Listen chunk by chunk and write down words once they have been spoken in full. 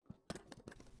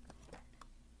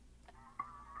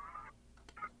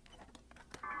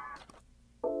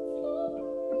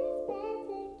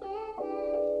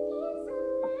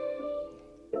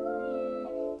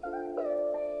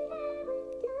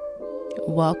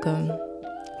Welcome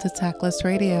to Tactless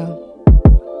Radio.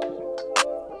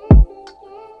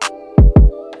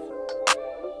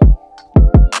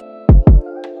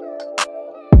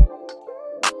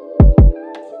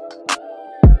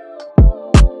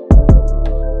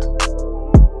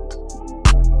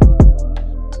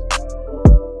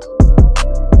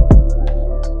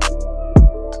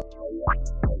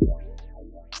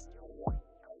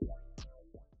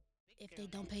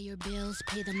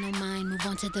 Pay them no mind, move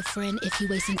on to the friend. If you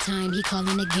wasting time, he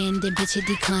calling again, then bitch it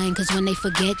decline. Cause when they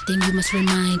forget, then you must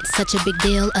remind. Such a big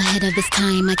deal, ahead of his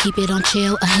time. I keep it on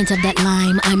chill, a hint of that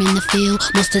lime. I'm in the field,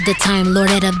 most of the time.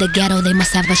 Lord out of the ghetto, they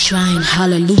must have a shrine.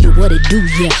 Hallelujah, what it do,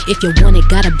 yeah. If you want it,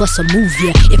 gotta bust a move,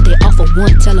 yeah. If they offer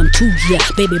one, tell them two, yeah.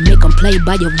 Baby, make them play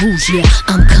by your rules, yeah.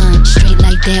 I'm con, straight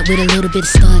like that with a little bit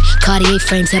of stunt. Cartier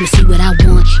frames, let me see what I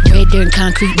want. Red dirt and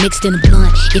concrete mixed in a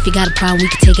blunt. If you got a problem,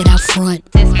 we can take it out front.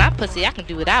 This my pussy, I can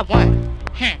do what I want.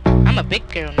 I'm a big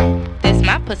girl now. This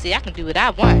my pussy, I can do what I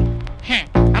want.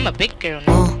 I'm a big girl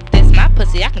now. This my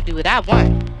pussy, I can do what I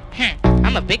want.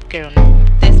 I'm a big girl now.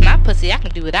 This my pussy, I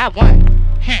can do what I want.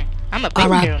 I'm a big girl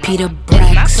now. Peter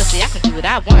This my pussy, I can do what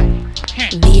I want.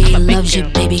 VA loves you,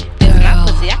 baby girl. This my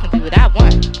pussy, I can do what I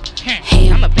want.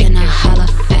 I'm a big girl now.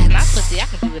 This my pussy, I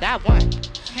can do what I want.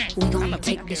 We gon'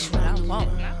 take this What I want.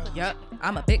 Yup,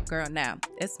 I'm a big girl now.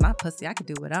 It's my pussy, I can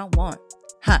do what I want.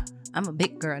 I'm a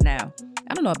big girl now.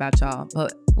 I don't know about y'all,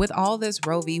 but with all this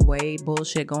Roe v. Wade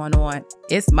bullshit going on,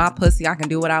 it's my pussy, I can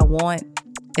do what I want.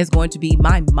 It's going to be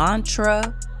my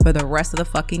mantra for the rest of the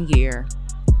fucking year.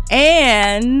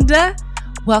 And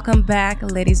welcome back,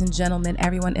 ladies and gentlemen,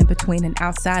 everyone in between and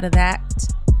outside of that,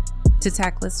 to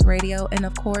Tactless Radio. And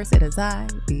of course, it is I,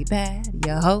 Be Bad,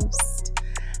 your host.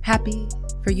 Happy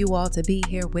for you all to be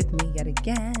here with me yet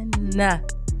again.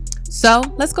 So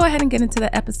let's go ahead and get into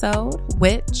the episode,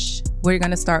 which we're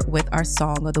going to start with our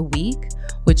song of the week,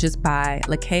 which is by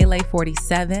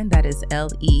Leikeli47. That is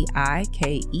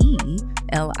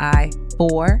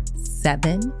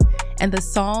Leikeli47. And the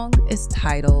song is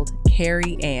titled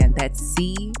Carrie Ann. That's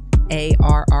Carry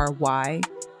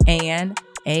Ann, Anne.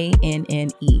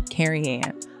 Carrie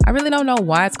Ann. I really don't know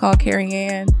why it's called Carrie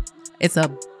Ann. It's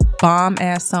a bomb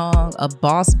ass song, a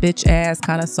boss bitch ass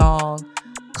kind of song.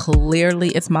 Clearly,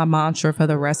 it's my mantra for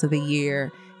the rest of the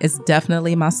year. It's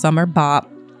definitely my summer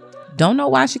bop. Don't know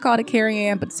why she called it Carrie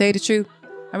Ann, but to say the truth,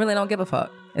 I really don't give a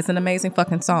fuck. It's an amazing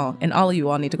fucking song, and all of you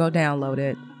all need to go download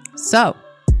it. So,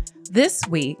 this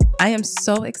week, I am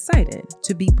so excited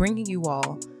to be bringing you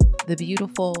all the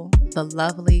beautiful, the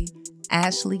lovely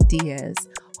Ashley Diaz,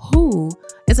 who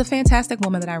is a fantastic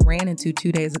woman that I ran into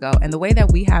 2 days ago. And the way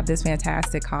that we have this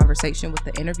fantastic conversation with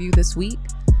the interview this week,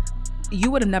 you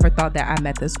would have never thought that I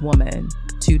met this woman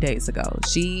 2 days ago.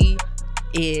 She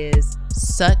is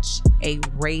such a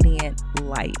radiant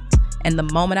light. And the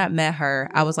moment I met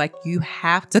her, I was like, you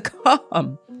have to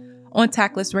come on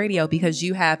Tactless Radio because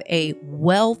you have a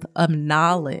wealth of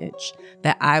knowledge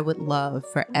that I would love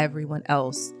for everyone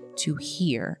else to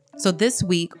hear. So this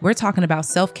week, we're talking about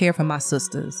self-care for my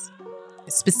sisters,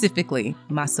 specifically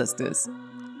my sisters,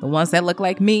 the ones that look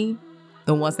like me,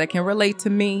 the ones that can relate to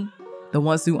me, the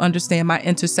ones who understand my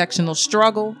intersectional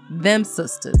struggle, them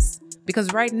sisters.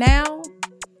 Because right now,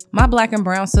 my black and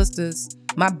brown sisters,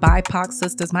 my BIPOC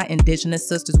sisters, my indigenous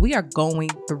sisters, we are going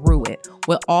through it.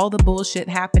 With all the bullshit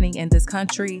happening in this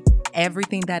country,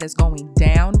 everything that is going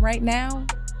down right now,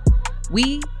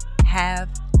 we have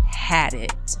had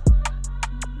it.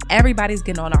 Everybody's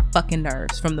getting on our fucking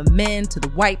nerves, from the men to the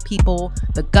white people,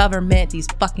 the government, these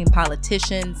fucking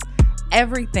politicians.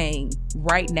 Everything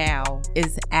right now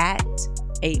is at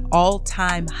an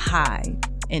all-time high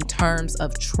in terms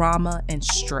of trauma and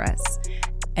stress.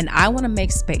 And I want to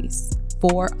make space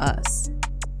for us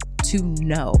to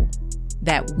know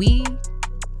that we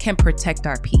can protect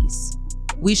our peace.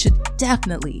 We should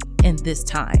definitely, in this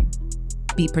time,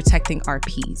 be protecting our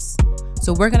peace.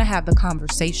 So we're going to have the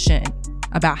conversation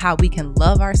about how we can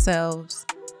love ourselves,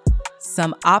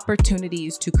 some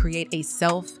opportunities to create a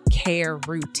self-care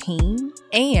routine,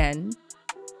 and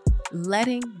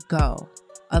letting go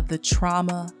of the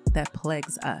trauma that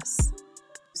plagues us.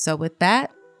 So with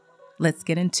that, let's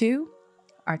get into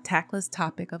our tactless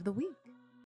topic of the week.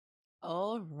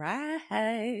 All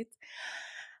right.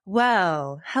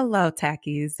 Well, hello,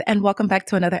 Tackies, and welcome back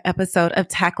to another episode of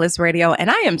Tactless Radio.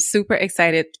 And I am super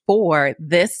excited for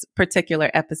this particular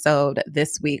episode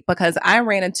this week because I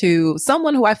ran into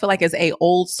someone who I feel like is a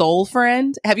old soul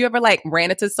friend. Have you ever ran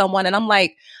into someone and I'm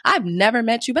like, I've never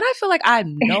met you, but I feel like I've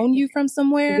known you from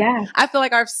somewhere. Yeah. I feel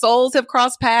like our souls have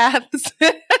crossed paths.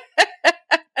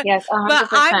 Yes, 100%. But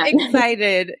I'm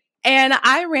excited And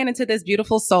I ran into this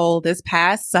beautiful soul this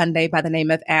past Sunday by the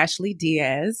name of Ashley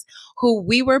Diaz, who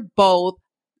we were both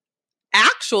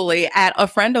actually at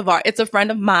it's a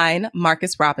friend of mine,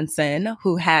 Marcus Robinson,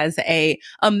 who has a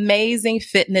amazing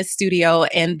fitness studio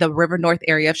in the River North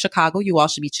area of Chicago. You all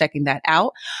should be checking that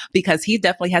out because he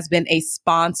definitely has been a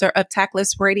sponsor of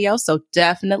Tactless Radio. So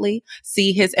definitely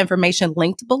see his information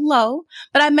linked below.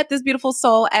 But I met this beautiful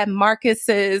soul at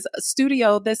Marcus's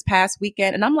studio this past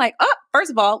weekend. And I'm like, oh,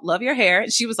 first of all, love your hair.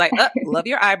 And she was like, oh, love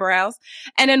your eyebrows.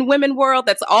 And in women world,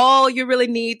 that's all you really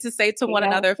need to say to one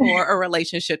another for a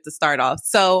relationship to start off.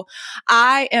 So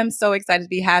I am so excited to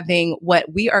be having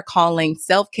what we are calling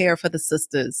self-care for the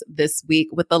sisters this week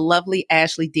with the lovely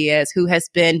Ashley Diaz, who has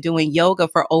been doing yoga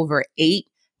for over 8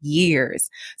 years.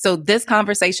 So this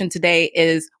conversation today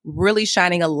is really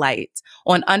shining a light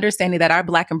on understanding that our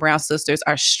Black and brown sisters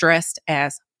are stressed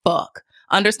as fuck.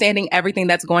 Understanding everything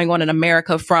that's going on in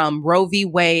America, from Roe v.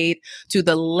 Wade to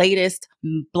the latest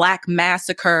Black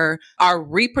massacre. Our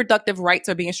reproductive rights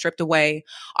are being stripped away.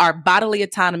 Our bodily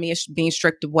autonomy is being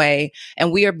stripped away.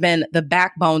 And we have been the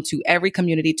backbone to every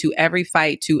community, to every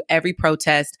fight, to every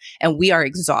protest. And we are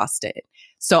exhausted.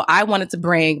 So I wanted to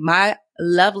bring my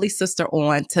lovely sister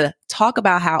on to talk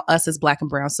about how us as Black and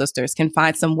brown sisters can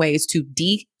find some ways to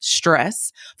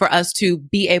de-stress, for us to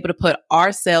be able to put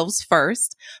ourselves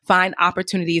first, find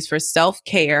opportunities for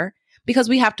self-care, because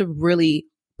we have to really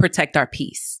protect our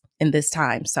peace in this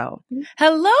time. So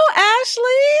hello, Ashley.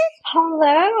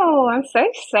 Hello. I'm so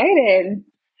excited.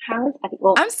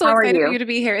 I'm so excited for you to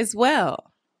be here as well.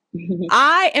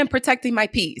 I am protecting my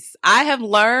peace. I have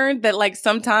learned that like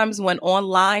sometimes when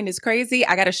online is crazy,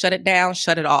 I got to shut it down,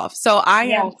 shut it off. So I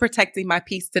am protecting my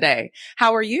peace today.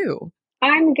 How are you?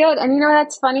 I'm good. And you know,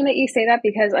 that's funny that you say that,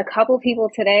 because a couple people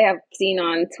today I've seen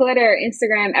on Twitter,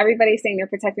 Instagram, everybody's saying they're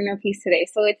protecting their peace today.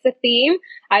 So it's a theme.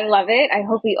 I love it. I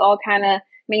hope we all kind of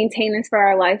maintain this for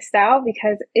our lifestyle,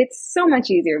 because it's so much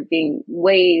easier being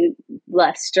way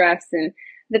less stressed, and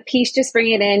the peace, just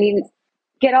bring it in. You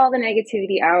get all the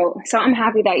negativity out. So I'm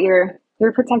happy that you're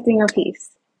protecting your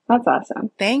peace. That's awesome.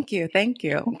 Thank you. Thank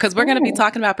you. Because we're going to be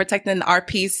talking about protecting our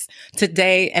peace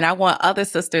today. And I want other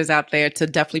sisters out there to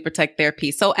definitely protect their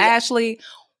peace. So Ashley,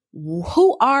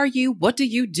 who are you? What do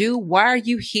you do? Why are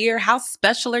you here? How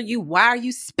special are you? Why are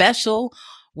you special?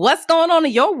 What's going on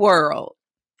in your world?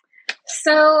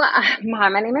 So my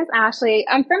name is Ashley.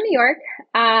 I'm from New York.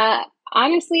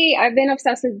 Honestly, I've been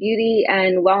obsessed with beauty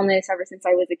and wellness ever since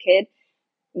I was a kid.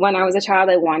 When I was a child,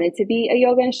 I wanted to be a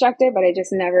yoga instructor, but I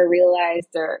just never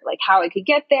realized how I could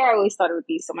get there. I always thought it would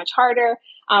be so much harder.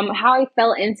 How I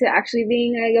fell into actually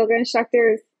being a yoga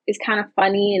instructor is kind of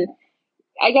funny. And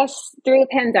I guess through the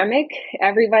pandemic,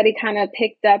 everybody kind of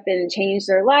picked up and changed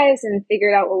their lives and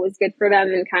figured out what was good for them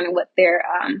and kind of what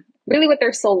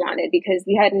their soul wanted, because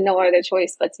we had no other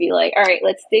choice but to be like, all right,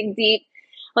 let's dig deep.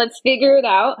 Let's figure it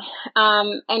out.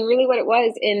 And really what it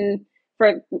was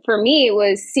for me, it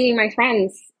was seeing my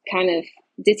friends kind of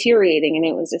deteriorating. And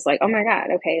it was just like, oh my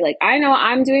God, okay. Like, I know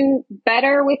I'm doing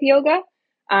better with yoga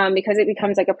because it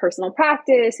becomes like a personal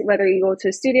practice, whether you go to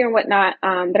a studio or whatnot.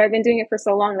 But I've been doing it for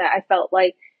so long that I felt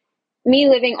like me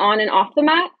living on and off the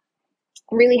mat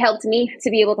really helped me to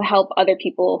be able to help other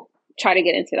people try to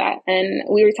get into that. And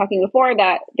we were talking before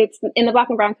that it's in the Black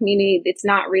and brown community, it's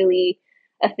not really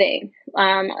a thing.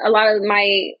 A lot of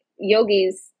my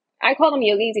yogis, I call them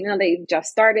yogis, even though they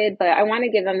just started, but I want to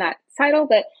give them that title.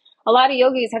 But a lot of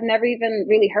yogis have never even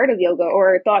really heard of yoga,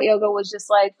 or thought yoga was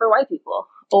just like for white people,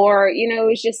 or, it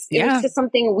was just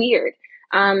something weird.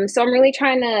 So I'm really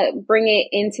trying to bring it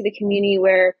into the community,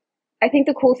 where I think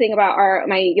the cool thing about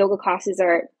my yoga classes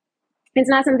are, it's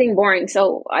not something boring.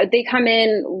 So they come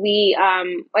in,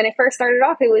 when it first started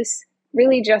off, it was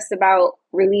really just about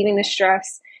relieving the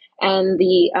stress and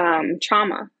the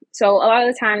trauma. So a lot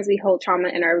of the times we hold trauma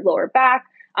in our lower back.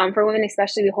 For women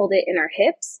especially, we hold it in our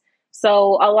hips.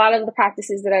 So a lot of the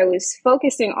practices that I was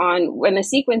focusing on when the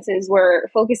sequences were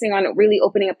focusing on really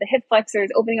opening up the hip flexors,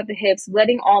 opening up the hips,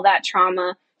 letting all that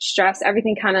trauma, stress,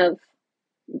 everything kind of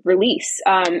release.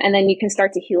 And then you can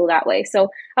start to heal that way. So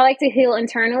I like to heal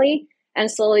internally and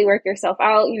slowly work yourself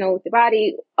out, with the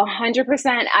body.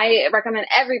 100%. I recommend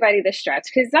everybody to stretch,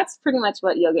 because that's pretty much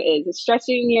what yoga is. It's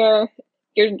stretching your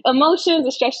emotions,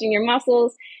 it's stretching your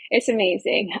muscles. It's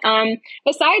amazing.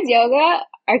 Besides yoga,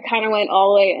 I kind of went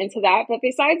all the way into that, but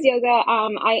besides yoga,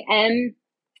 I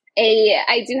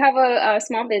do have a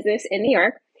small business in New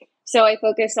York. So I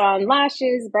focus on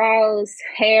lashes, brows,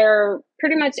 hair,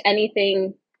 pretty much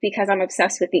anything, because I'm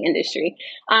obsessed with the industry.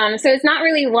 So it's not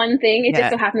really one thing. It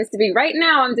just so happens to be right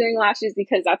now I'm doing lashes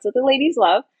because that's what the ladies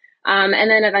love. And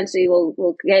then eventually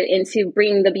we'll get into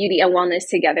bringing the beauty and wellness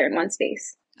together in one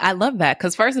space. I love that.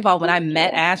 Because first of all, when I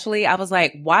met Ashley, I was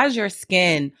like, why is your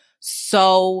skin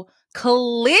so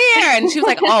clear? And she was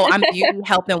like, oh, I'm beauty,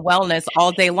 health, and wellness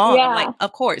all day long. I'm like,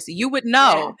 of course, you would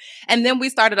know. And then we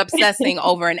started obsessing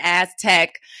over an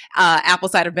Aztec apple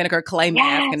cider vinegar clay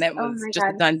mask. And that was just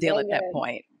a done deal at that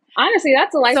point. Honestly,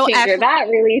 that's a life changer. That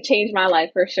really changed my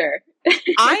life for sure.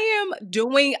 I am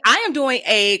doing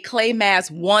a clay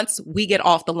mask once we get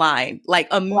off the line,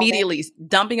 like immediately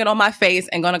dumping it on my face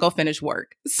and gonna go finish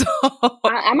work. So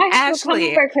I might have to come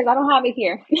over because I don't have it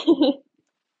here.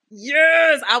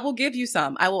 Yes, I will give you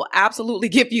some. I will absolutely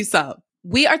give you some.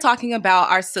 We are talking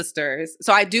about our sisters.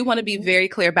 So I do want to be very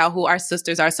clear about who our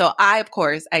sisters are. So I, of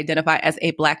course, identify as a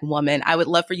Black woman. I would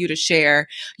love for you to share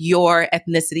your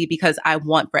ethnicity because I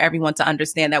want for everyone to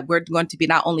understand that we're going to be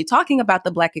not only talking about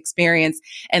the Black experience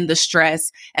and the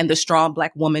stress and the strong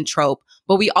Black woman trope,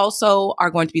 but we also are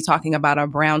going to be talking about our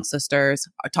brown sisters,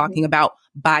 are talking about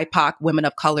BIPOC women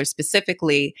of color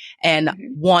specifically, and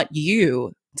want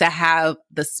you to have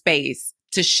the space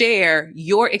to share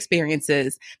your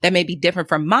experiences that may be different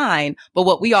from mine. But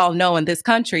what we all know in this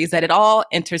country is that it all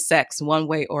intersects one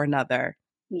way or another.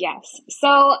 Yes.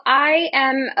 So I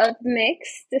am of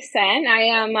mixed descent. I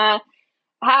am,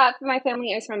 half of my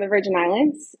family is from the Virgin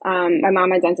Islands. My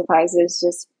mom identifies as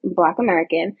just Black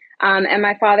American. And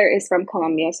my father is from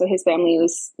Colombia. So his family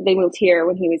they moved here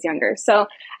when he was younger. So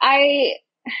I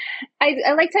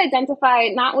like to identify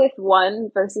not with one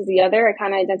versus the other. I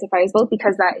kind of identify as both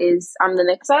because I'm the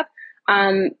mix up.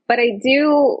 But I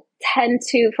do tend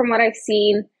to, from what I've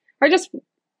seen, or just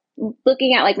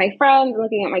looking at like my friends,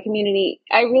 looking at my community,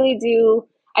 I really do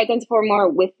identify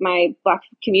more with my Black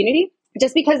community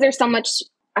just because there's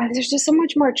just so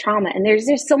much more trauma and there's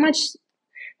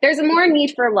a more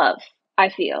need for love, I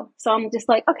feel. So I'm just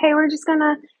like, okay,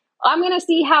 I'm going to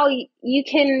see how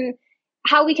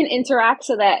we can interact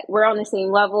so that we're on the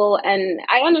same level. And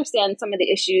I understand some of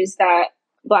the issues that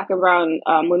Black and brown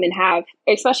women have,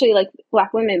 especially like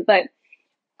Black women. But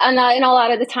and a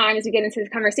lot of the times we get into this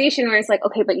conversation where it's like,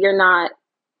 okay, but you're not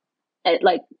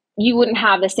like, you wouldn't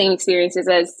have the same experiences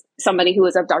as somebody who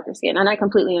is of darker skin. And I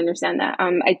completely understand that.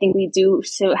 I think we do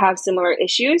have similar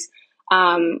issues.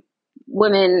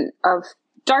 Women of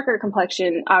darker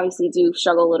complexion obviously do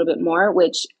struggle a little bit more,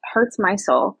 which hurts my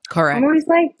soul. Correct. I'm always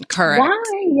like, why?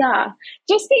 Yeah.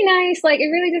 Just be nice. Like, it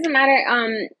really doesn't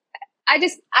matter. I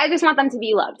just want them to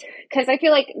be loved because I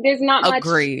feel like there's not much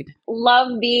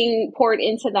love being poured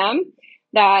into them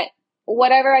that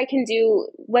whatever I can do,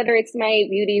 whether it's my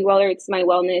beauty, whether it's my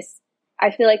wellness, I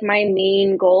feel like my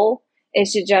main goal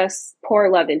is to just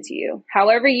pour love into you.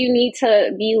 However you need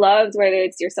to be loved, whether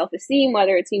it's your self-esteem,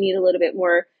 whether it's you need a little bit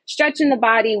more stretch in the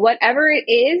body, whatever it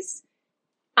is,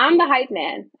 I'm the hype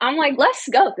man. I'm like, let's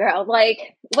go, girl.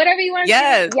 Like, whatever you want to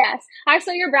do. Yes. I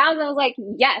saw your brows and I was like,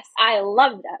 yes, I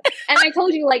love them. And I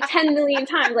told you like 10 million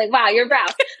times, like, wow, your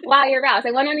brows. Wow, your brows.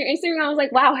 I went on your Instagram and I was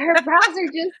like, wow, her brows are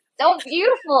just so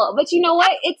beautiful. But you know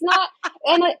what? It's not.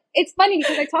 And it's funny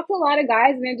because I talk to a lot of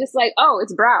guys and they're just like, oh,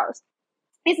 it's brows.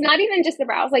 It's not even just the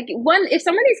brows. Like, if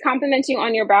somebody's complimenting you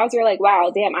on your brows, you're like,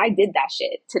 wow, damn, I did that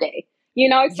shit today. You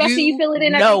know, especially you fill it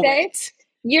in every day.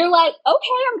 You're like, okay,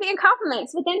 I'm getting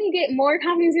compliments. But then you get more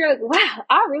compliments. You're like, wow,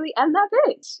 I really am that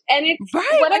bitch. And it's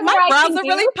whatever my brows are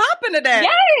really popping today.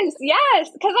 Yes.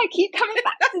 Because I keep coming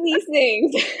back to these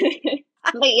things.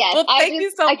 But yes, well, thank you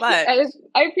so much. I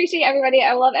appreciate everybody.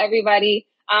 I love everybody.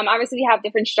 Obviously, we have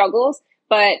different struggles.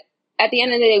 But at the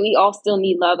end of the day, we all still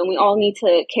need love. And we all need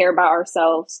to care about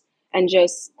ourselves and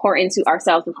just pour into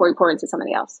ourselves before we pour into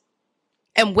somebody else.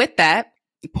 And with that,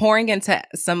 pouring into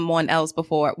someone else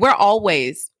before we're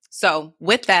always. So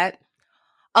with that,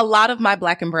 a lot of my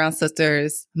Black and brown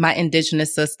sisters, my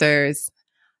indigenous sisters,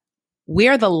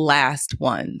 we're the last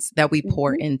ones that we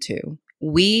pour into.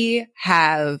 We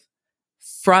have,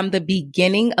 from the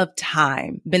beginning of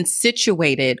time, been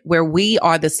situated where we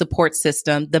are the support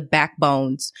system, the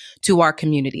backbones to our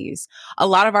communities. A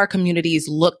lot of our communities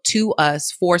look to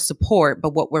us for support,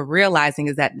 but what we're realizing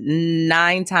is that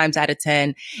 9 times out of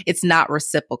 10, it's not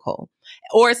reciprocal,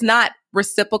 or it's not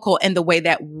reciprocal in the way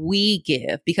that we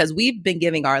give, because we've been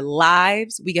giving our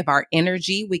lives, we give our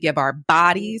energy, we give our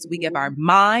bodies, we give our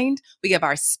mind, we give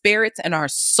our spirits and our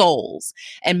souls.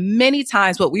 And many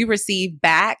times what we receive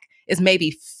back is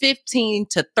maybe 15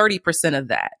 to 30% of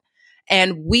that.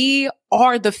 And we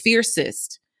are the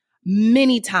fiercest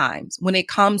many times when it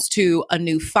comes to a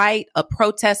new fight, a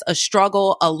protest, a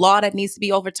struggle, a law that needs to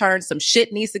be overturned, some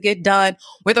shit needs to get done.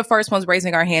 We're the first ones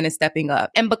raising our hand and stepping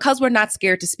up. And because we're not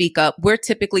scared to speak up, we're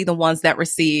typically the ones that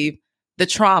receive the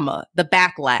trauma, the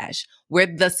backlash. We're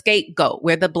the scapegoat.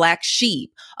 We're the black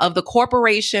sheep of the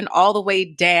corporation all the way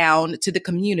down to the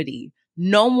community.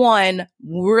 No one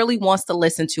really wants to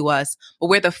listen to us, but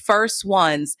we're the first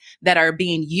ones that are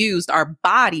being used. Our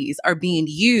bodies are being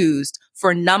used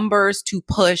for numbers to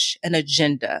push an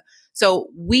agenda. So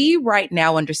we right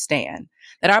now understand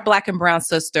that our Black and brown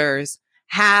sisters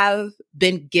have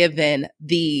been given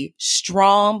the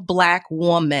strong Black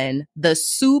woman, the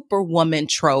superwoman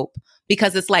trope,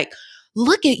 because it's like,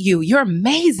 look at you. You're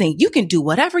amazing. You can do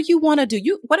whatever you want to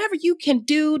do. Whatever you can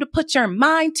do to put your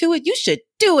mind to it, you should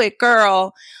do it,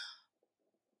 girl.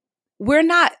 We're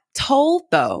not told,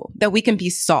 though, that we can be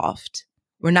soft.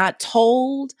 We're not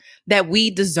told that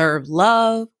we deserve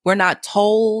love. We're not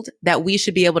told that we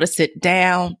should be able to sit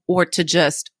down or to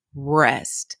just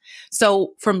rest.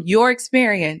 So from your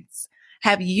experience,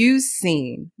 have you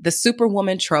seen the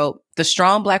superwoman trope, the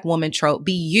strong Black woman trope,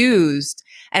 be used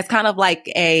as kind of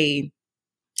like a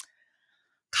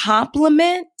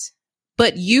compliment,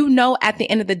 but at the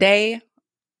end of the day,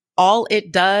 all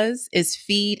it does is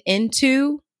feed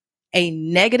into a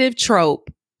negative trope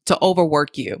to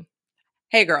overwork you?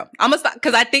 Hey girl, I'm gonna stop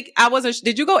because I think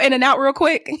did you go in and out real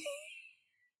quick?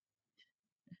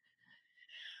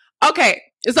 Okay.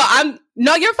 So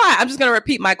no, you're fine. I'm just going to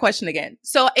repeat my question again.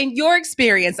 So in your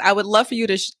experience, I would love for you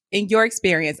to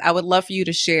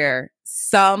share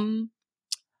some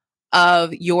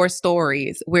of your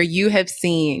stories where you have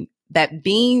seen that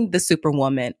being the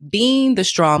superwoman, being the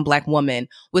strong Black woman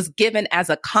was given as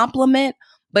a compliment,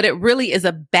 but it really is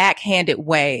a backhanded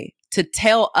way to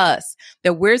tell us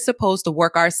that we're supposed to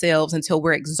work ourselves until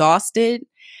we're exhausted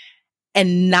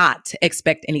and not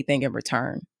expect anything in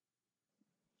return.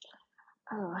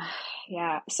 Oh,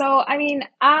 yeah. So, I mean,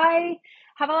 I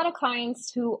have a lot of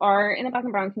clients who are in the Black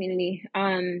and brown community.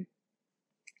 A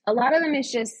lot of them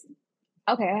is just,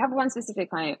 okay, I have one specific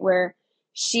client where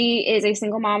she is a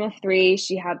single mom of 3.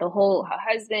 She had her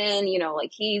husband,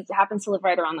 he happens to live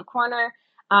right around the corner.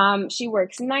 She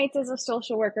works nights as a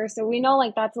social worker. So we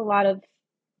know that's a lot of,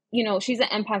 she's an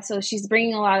empath. So she's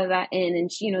bringing a lot of that in,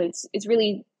 and she, it's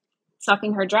really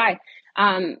sucking her dry.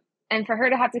 And for her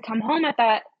to have to come home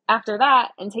after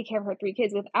that and take care of her 3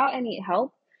 kids without any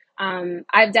help.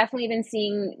 I've definitely been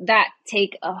seeing that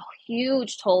take a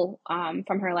huge toll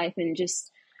from her life, and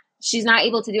just she's not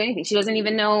able to do anything. She doesn't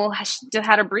even know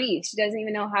how to breathe. She doesn't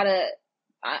even know how to,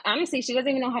 honestly, she doesn't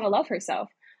even know how to love herself.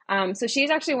 So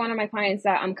she's actually one of my clients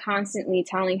that I'm constantly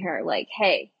telling her,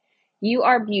 hey, you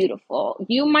are beautiful.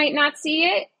 You might not see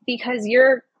it because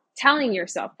you're telling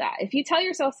yourself that. If you tell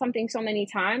yourself something so many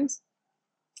times,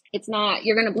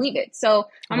 you're going to believe it. So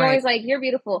I'm always like, you're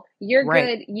beautiful. You're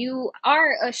good. You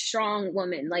are a strong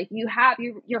woman.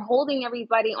 You're holding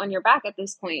everybody on your back at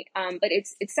this point. But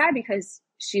it's sad because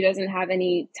she doesn't have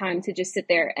any time to just sit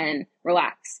there and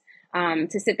relax,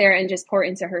 to sit there and just pour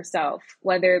into herself,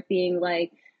 whether it being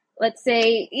let's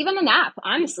say even a nap.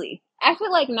 Honestly, I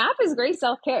feel like nap is great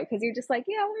self-care because you're just let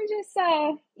me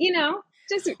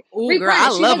just, ooh, girl, I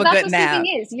love a good nap.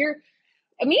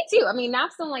 Me too. I mean,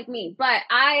 naps don't like me, but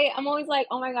I'm always like,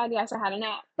 oh my God, yes, I had a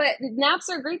nap. But naps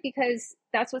are great because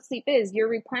that's what sleep is. You're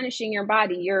replenishing your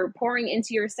body. You're pouring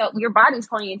into yourself. Your body's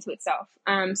pouring into itself.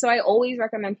 So I always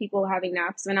recommend people having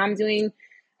naps. When I'm doing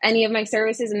any of my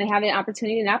services and they have an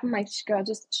opportunity to nap, I'm like, girl,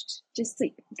 just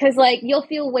sleep. Because you'll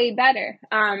feel way better.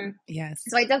 Yes.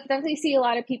 So I definitely see a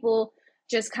lot of people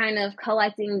just kind of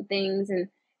collecting things.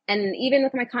 And even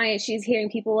with my client, she's hearing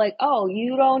people oh,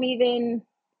 you don't even...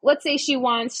 Let's say she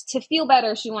wants to feel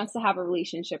better. She wants to have a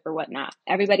relationship or whatnot.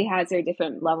 Everybody has their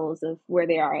different levels of where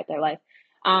they are at their life.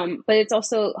 But it's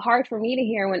also hard for me to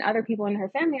hear when other people in her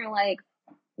family are like,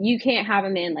 you can't have a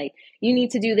man. You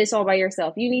need to do this all by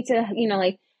yourself. You need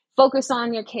to, focus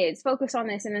on your kids, focus on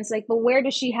this. And it's but where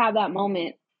does she have that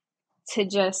moment to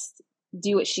just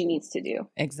do what she needs to do?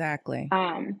 Exactly.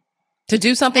 To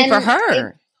do something for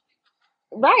her.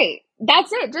 Right.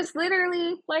 That's it. Just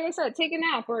literally, like I said, take a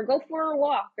nap or go for a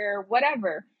walk or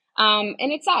whatever. And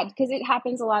it's sad because it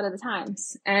happens a lot of the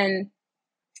times. And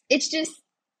it's just,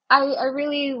 I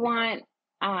really want,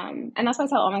 and that's why I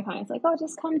tell all my clients,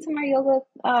 just come to my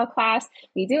yoga class.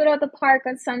 We do it at the park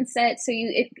on Sunset. So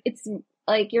it's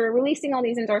you're releasing all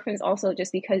these endorphins also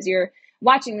just because you're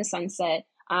watching the sunset.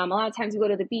 A lot of times we go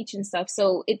to the beach and stuff.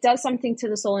 So it does something to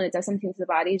the soul and it does something to the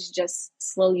body to just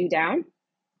slow you down.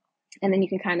 And then you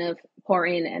can kind of pour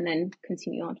in and then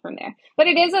continue on from there. But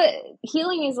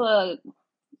healing is a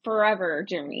forever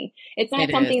journey. It's not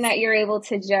something that you're able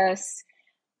to just,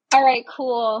 all right,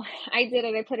 cool. I did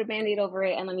it. I put a Band-Aid over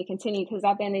it and let me continue because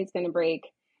that Band-Aid's going to break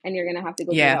and you're going to have to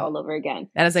go through that all over again.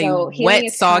 That is a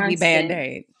wet, soggy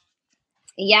Band-Aid.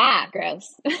 Yeah,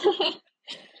 gross.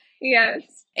 Yes.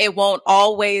 It won't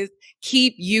always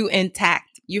keep you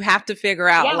intact. You have to figure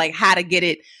out Yeah. like how to get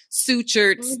it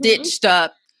sutured, Mhm. stitched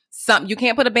up. You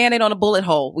can't put a Band-Aid on a bullet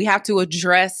hole. We have to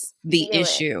address the Do it.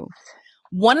 issue.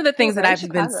 One of the things that very I've been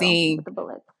Chicago seeing, with the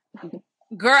bullets.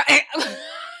 girl, not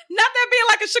that being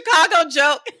like a Chicago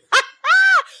joke.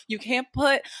 You can't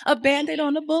put a Band-Aid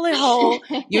on a bullet hole.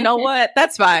 You know what?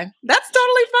 That's fine. That's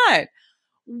totally fine.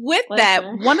 With that,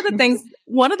 Listen. one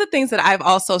of the things that I've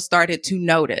also started to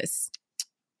notice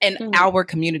in our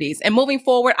communities, and moving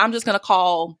forward, I'm just going to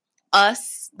call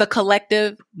us, the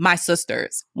collective, my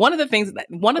sisters. One of the things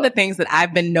that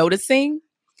I've been noticing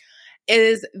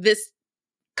is this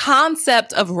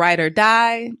concept of ride or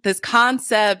die, this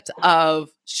concept of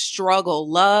struggle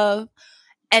love.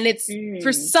 And it's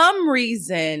for some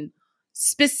reason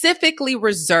specifically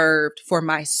reserved for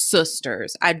my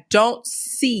sisters. I don't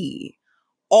see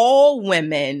all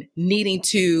women needing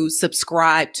to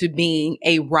subscribe to being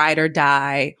a ride or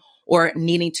die or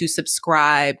needing to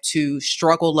subscribe to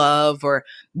struggle love or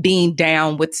being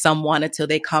down with someone until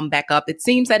they come back up. It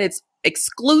seems that it's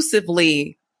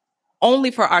exclusively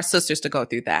only for our sisters to go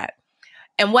through that.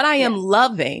 And what I am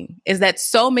loving is that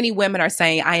so many women are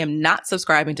saying, I am not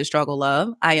subscribing to struggle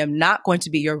love. I am not going to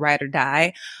be your ride or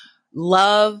die.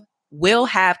 Love will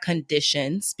have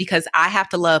conditions because I have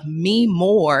to love me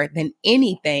more than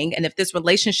anything. And if this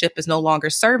relationship is no longer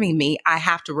serving me, I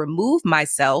have to remove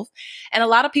myself. And a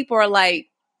lot of people are like,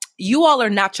 you all are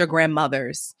not your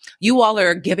grandmothers. You all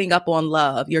are giving up on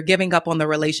love. You're giving up on the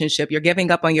relationship. You're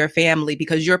giving up on your family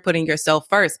because you're putting yourself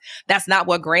first. That's not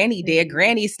what Granny did.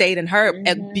 Granny stayed in her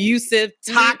abusive,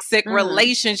 toxic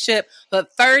relationship for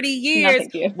 30 years.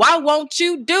 Why won't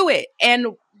you do it? And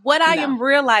what I am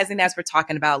realizing as we're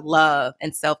talking about love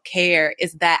and self-care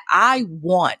is that I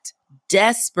want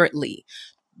desperately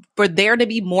for there to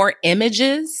be more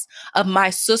images of my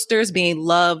sisters being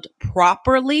loved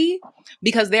properly,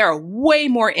 because there are way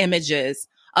more images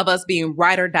of us being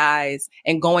ride or dies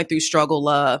and going through struggle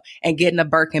love and getting a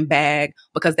Birkin bag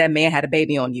because that man had a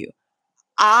baby on you.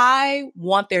 I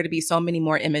want there to be so many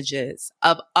more images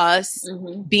of us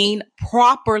being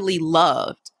properly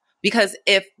loved, because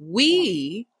if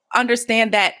we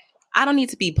understand that I don't need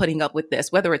to be putting up with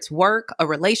this, whether it's work, a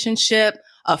relationship,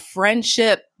 a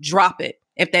friendship, drop it.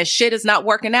 If that shit is not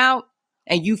working out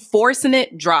and you forcing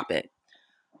it, drop it.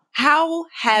 How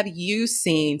have you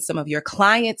seen some of your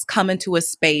clients come into a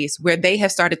space where they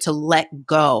have started to let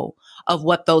go of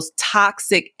what those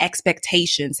toxic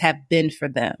expectations have been for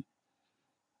them?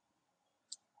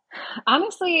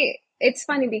 Honestly, it's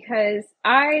funny because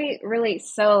I relate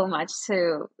so much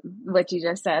to what you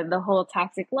just said, the whole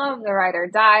toxic love, the ride or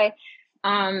die.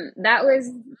 That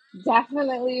was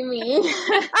definitely me.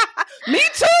 Me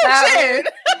too, shit.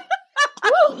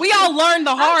 We all learned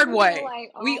the hard way.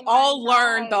 Like, oh we all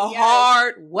learned the yes.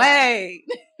 hard way.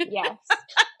 Yes.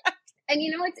 And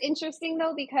you know, it's interesting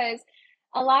though, because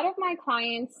a lot of my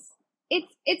clients,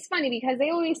 it's funny because they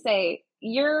always say,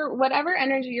 whatever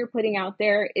energy you're putting out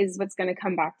there is what's going to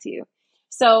come back to you.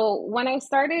 So when I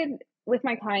started with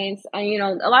my clients, you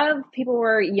know, a lot of people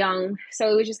were young,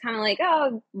 so it was just kind of like,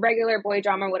 oh, regular boy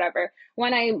drama, whatever.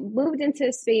 When I moved into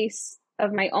a space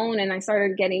of my own and I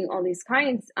started getting all these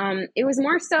clients, it was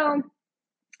more so,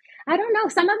 I don't know,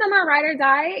 some of them are ride or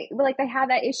die, like they have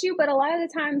that issue, but a lot of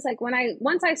the times, like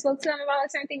once I spoke to them about a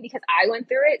certain thing, because I went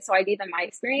through it, so I gave them my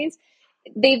experience,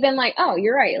 they've been like, oh,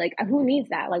 you're right, like who needs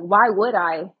that? Like, why would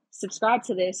I subscribe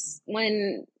to this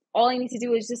when all I need to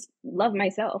do is just love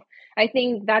myself? I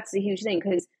think that's a huge thing,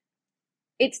 because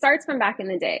it starts from back in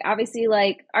the day. Obviously,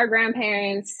 like our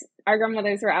grandparents, our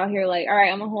grandmothers were out here like, all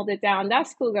right, I'm gonna hold it down.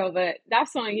 That's cool, girl, but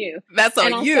that's on you. That's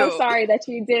on you. I'm so sorry that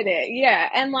you did it. Yeah.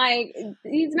 And like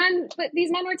these men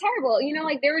were terrible. You know,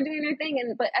 like they were doing their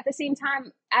thing. But at the same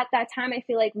time, at that time, I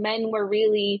feel like men were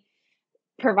really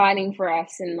providing for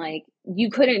us, and like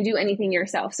you couldn't do anything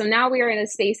yourself. So now we are in a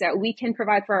space that we can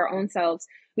provide for our own selves.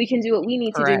 We can do what we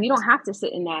need to do. We don't have to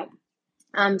sit in that.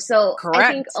 So Correct.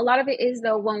 I think a lot of it is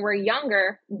though, when we're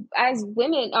younger, as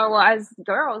women or as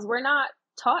girls, we're not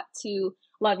taught to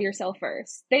love yourself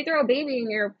first. They throw a baby in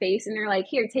your face and they're like,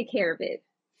 here, take care of it.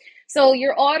 So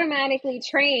you're automatically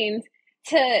trained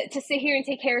to sit here and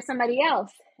take care of somebody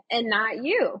else and not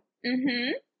you.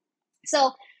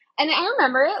 So, and I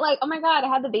remember it like, oh my God, I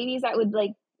had the babies that would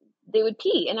like, they would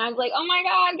pee. And I was like, oh my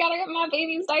God, gotta get my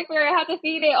baby's diaper. I have to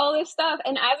feed it, all this stuff.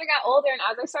 And as I got older and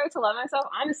as I started to love myself,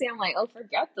 honestly, I'm like, oh,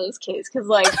 forget those kids. Cause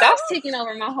like, that's taking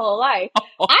over my whole life.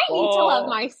 I need to love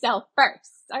myself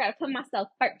first. I gotta put myself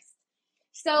first.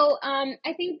 So,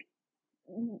 I think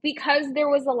because there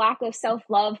was a lack of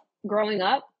self-love growing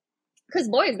up, because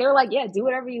boys, they're like, yeah, do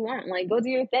whatever you want. Like, go do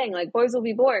your thing. Like, boys will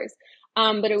be boys.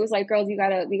 But it was like, girls, we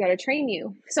gotta train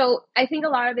you. So I think a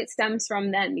lot of it stems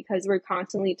from then, because we're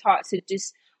constantly taught to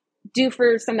just do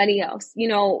for somebody else. You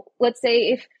know, let's say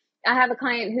if I have a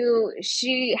client who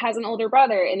she has an older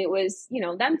brother and it was, you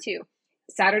know, them two.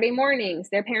 Saturday mornings,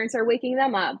 their parents are waking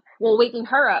them up. Well, waking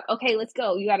her up. Okay, let's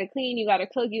go. You got to clean, you got to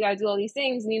cook, you got to do all these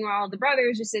things. Meanwhile, the brother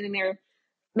is just sitting there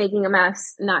making a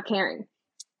mess, not caring.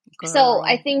 Girl. So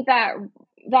I think that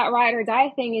ride or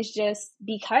die thing is just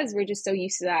because we're just so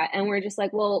used to that. And we're just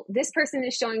like, well, this person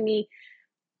is showing me,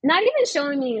 not even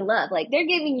showing me love. Like, they're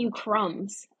giving you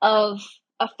crumbs of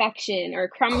affection or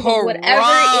crumbs of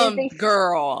whatever it is.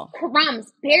 Girl.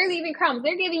 Crumbs, barely even crumbs.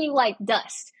 They're giving you like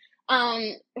dust.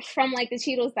 From like the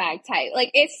Cheetos bag type.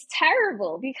 Like, it's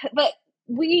terrible but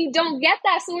we don't get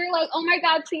that. So we're like, oh my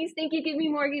God, please, thank you, give me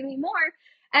more.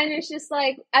 And it's just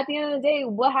like, at the end of the day,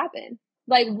 what happened?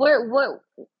 Like, what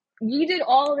you did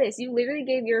all of this. You literally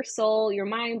gave your soul, your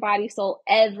mind, body, soul,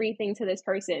 everything to this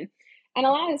person. And a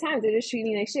lot of the times they're just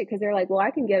treating you like shit because they're like, well,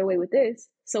 I can get away with this.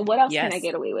 So what else can I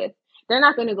get away with? They're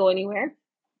not going to go anywhere.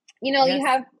 You know,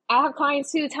 I have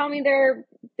clients who tell me their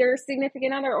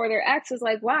significant other or their ex was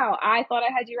like, wow, I thought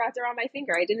I had you wrapped around my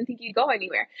finger. I didn't think you'd go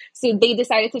anywhere. So they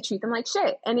decided to treat them like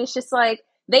shit. And it's just like,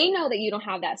 they know that you don't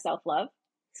have that self-love.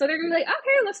 So they're going to be like,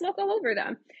 okay, let's walk all over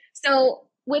them. So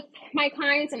with my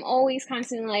clients, I'm always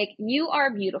constantly like, you are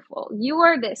beautiful. You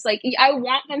are this. Like, I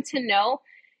want them to know,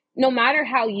 no matter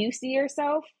how you see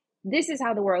yourself, this is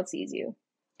how the world sees you.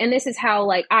 And this is how,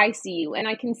 like, I see you. And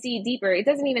I can see deeper. It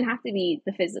doesn't even have to be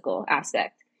the physical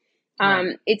aspect.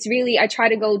 Right. It's really, I try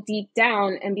to go deep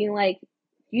down and be like,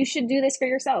 you should do this for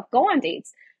yourself. Go on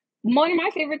dates. One of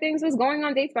my favorite things was going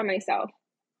on dates by myself.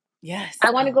 Yes. I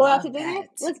want to go out to dinner.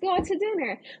 Let's go out to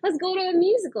dinner. Let's go to a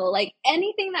musical. Like,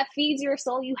 anything that feeds your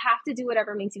soul, you have to do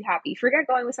whatever makes you happy. Forget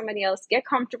going with somebody else. Get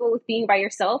comfortable with being by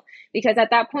yourself, because at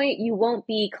that point you won't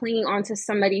be clinging on to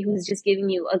somebody who's just giving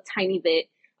you a tiny bit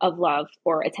of love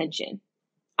or attention.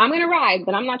 I'm going to ride,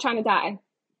 but I'm not trying to die.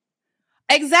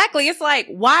 Exactly. It's like,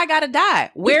 why I gotta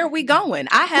die? Where are we going?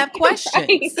 I have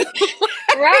questions.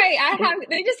 Right.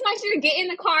 They just want you to get in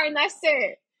the car and that's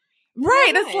it.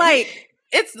 Right. It's like,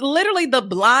 it's literally the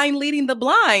blind leading the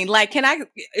blind. Like,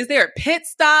 is there a pit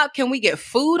stop? Can we get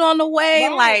food on the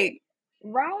way?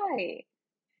 Right.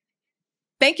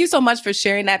 Thank you so much for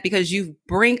sharing that, because you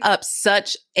bring up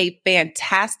such a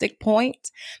fantastic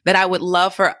point that I would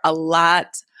love for a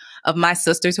lot of my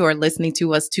sisters who are listening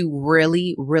to us to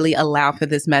really, really allow for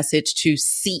this message to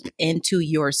seep into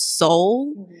your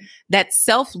soul. Mm-hmm. That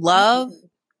self-love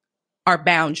are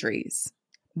boundaries.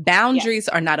 Boundaries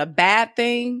are not a bad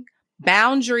thing.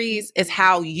 Boundaries is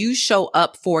how you show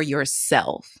up for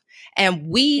yourself. And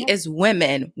we as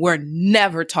women were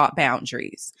never taught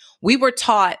boundaries. We were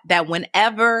taught that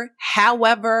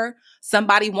however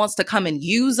somebody wants to come and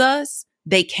use us,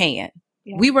 they can.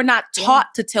 Yeah. We were not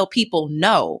taught to tell people,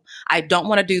 no, I don't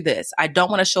want to do this. I don't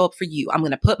want to show up for you. I'm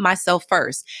going to put myself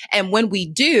first. And when we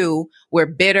do, we're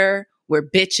bitter, we're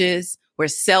bitches, we're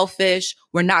selfish,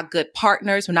 we're not good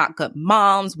partners, we're not good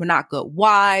moms, we're not good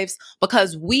wives,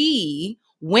 because we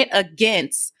went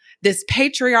against this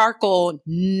patriarchal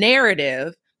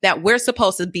narrative that we're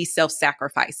supposed to be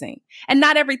self-sacrificing. And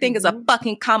not everything is a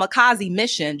fucking kamikaze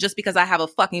mission just because I have a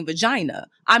fucking vagina.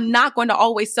 I'm not going to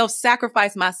always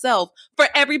self-sacrifice myself for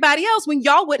everybody else when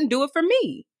y'all wouldn't do it for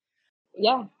me.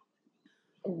 Yeah.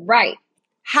 Right.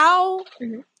 How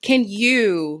can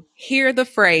you hear the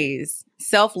phrase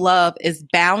self-love is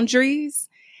boundaries?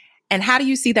 And how do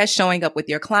you see that showing up with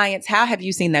your clients? How have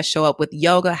you seen that show up with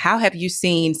yoga? How have you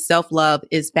seen self-love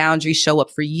is boundaries show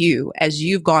up for you as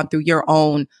you've gone through your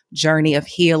own journey of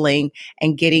healing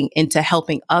and getting into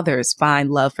helping others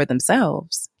find love for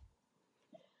themselves?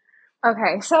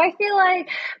 Okay, so I feel like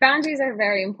boundaries are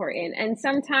very important. And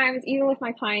sometimes, even with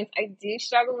my clients, I do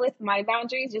struggle with my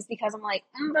boundaries just because I'm like,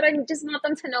 but I just want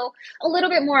them to know a little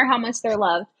bit more how much they're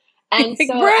loved. And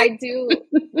so I do,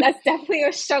 that's definitely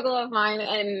a struggle of mine.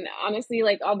 And honestly,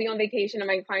 like, I'll be on vacation and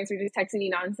my clients are just texting me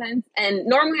nonsense. And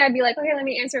normally I'd be like, okay, let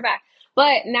me answer back.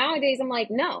 But nowadays I'm like,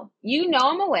 no,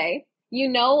 I'm away.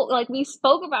 Like, we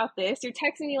spoke about this. You're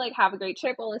texting me like, have a great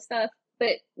trip, all this stuff.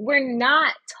 But we're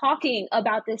not talking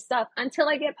about this stuff until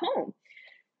I get home.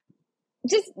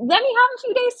 Just let me have a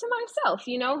few days to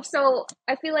myself, So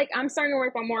I feel like I'm starting to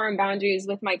work more on boundaries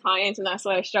with my clients, and that's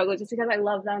why I struggle, just because I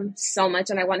love them so much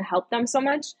and I want to help them so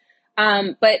much.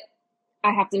 But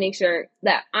I have to make sure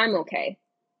that I'm okay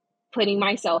putting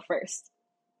myself first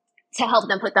to help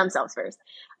them put themselves first.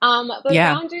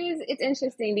 Boundaries, it's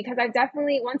interesting because I've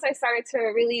definitely, once I started to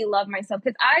really love myself,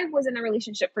 because I was in a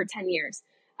relationship for 10 years.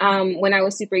 when I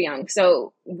was super young.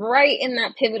 So right in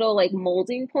that pivotal like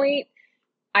molding point,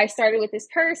 I started with this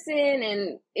person,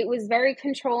 and it was very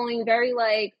controlling, very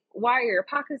like, why are your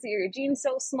pockets of your jeans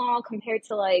so small compared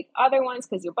to like other ones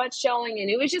because your butt's showing? And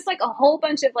it was just like a whole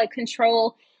bunch of like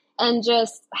control and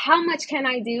just how much can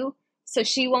I do so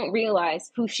she won't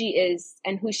realize who she is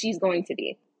and who she's going to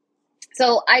be.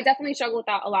 So I definitely struggled with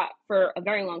that a lot for a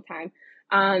very long time.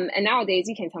 And nowadays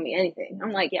you can't tell me anything.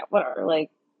 I'm like, yeah, whatever.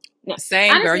 Like, no.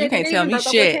 Same, honestly, girl. You can't tell me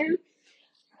shit.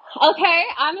 Okay,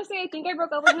 honestly, I think I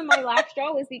broke up with him. My last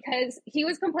straw was because he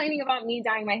was complaining about me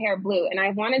dyeing my hair blue, and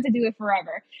I've wanted to do it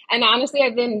forever. And honestly,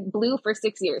 I've been blue for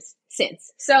 6 years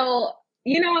since. So,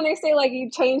 you know, when they say like you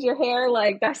change your hair,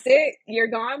 like that's it, you're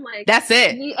gone. Like that's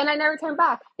it. And I never turned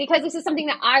back because this is something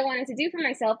that I wanted to do for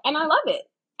myself, and I love it.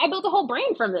 I built a whole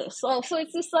brand from this. So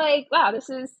it's just like, wow,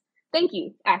 thank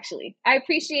you. Actually, I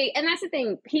appreciate, and that's the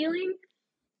thing, healing.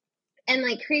 And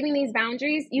like creating these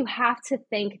boundaries, you have to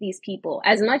thank these people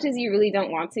as much as you really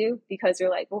don't want to, because you're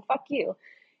like, well, fuck you.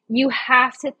 You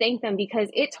have to thank them because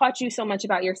it taught you so much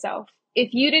about yourself.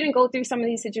 If you didn't go through some of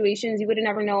these situations, you would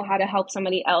never know how to help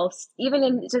somebody else, even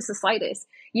in just the slightest.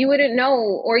 You wouldn't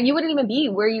know, or you wouldn't even be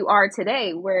where you are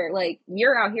today, where like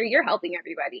you're out here, you're helping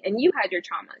everybody and you had your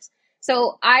traumas.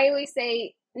 So I always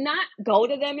say, not go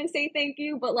to them and say thank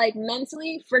you, but like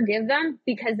mentally forgive them,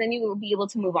 because then you will be able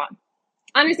to move on.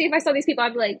 Honestly, if I saw these people,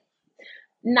 I'd be like,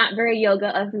 not very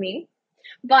yoga of me,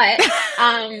 but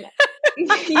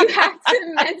you have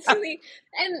to mentally,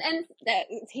 and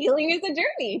healing is a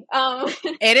journey.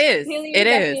 It is. Healing is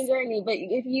definitely a journey. But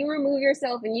if you remove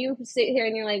yourself and you sit here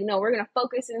and you're like, no, we're going to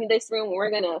focus in this room, and we're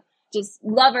going to just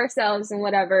love ourselves and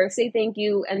whatever, say thank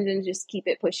you, and then just keep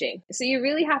it pushing. So you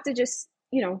really have to just,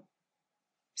 you know,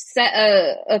 set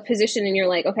a position, and you're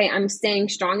like, okay, I'm staying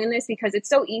strong in this, because it's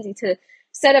so easy to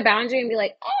set a boundary and be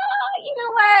like, oh, you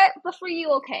know what? But for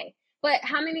you, okay. But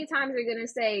how many times are you going to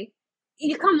say,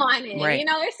 you come on in, right. You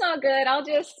know, it's all good. I'll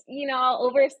just, you know, I'll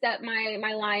overstep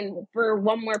my line for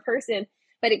one more person.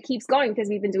 But it keeps going because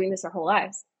we've been doing this our whole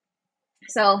lives.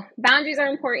 So boundaries are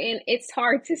important. It's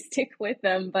hard to stick with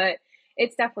them, but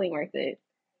it's definitely worth it.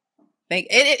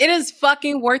 It is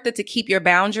fucking worth it to keep your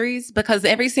boundaries, because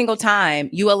every single time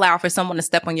you allow for someone to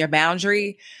step on your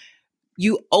boundary,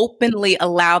 you openly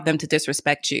allow them to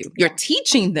disrespect you. You're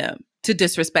teaching them to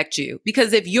disrespect you,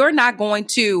 because if you're not going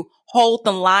to hold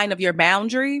the line of your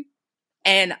boundary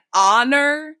and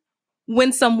honor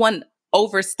when someone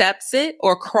oversteps it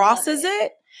or crosses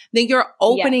it, then you're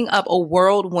opening up a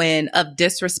whirlwind of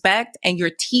disrespect, and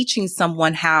you're teaching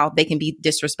someone how they can be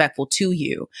disrespectful to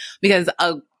you. Because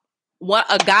a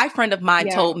guy friend of mine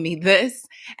told me this,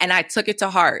 and I took it to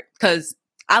heart, because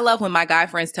I love when my guy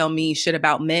friends tell me shit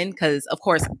about men, because of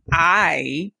course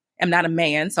I am not a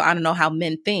man, so I don't know how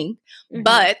men think. Mm-hmm.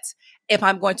 But if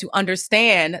I'm going to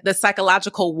understand the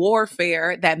psychological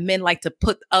warfare that men like to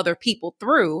put other people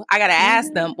through, I got to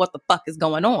ask them what the fuck is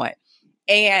going on.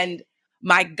 And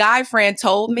my guy friend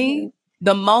told me,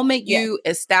 the moment you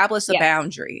establish a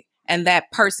boundary, and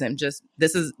that person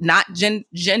this is not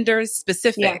gender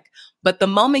specific, but the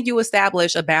moment you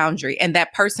establish a boundary and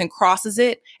that person crosses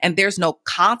it and there's no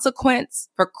consequence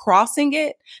for crossing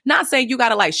it, not saying you got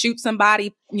to like shoot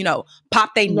somebody, you know,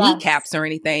 pop their kneecaps or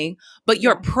anything, but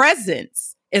your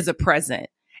presence is a present.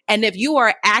 And if you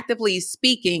are actively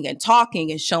speaking and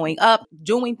talking and showing up,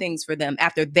 doing things for them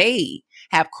after they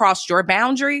have crossed your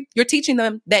boundary, you're teaching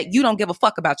them that you don't give a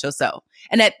fuck about yourself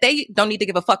and that they don't need to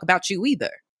give a fuck about you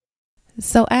either.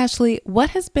 So Ashley, what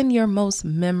has been your most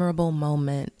memorable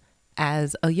moment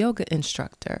as a yoga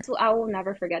instructor? So I will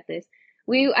never forget this.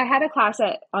 I had a class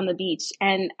on the beach,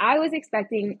 and I was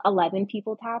expecting 11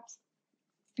 people tops,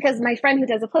 because my friend who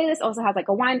does a playlist also has like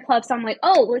a wine club. So I'm like,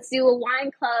 oh, let's do a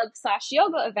wine club /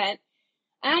 yoga event.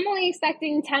 And I'm only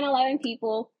expecting 10, 11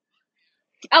 people.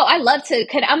 Oh, I love to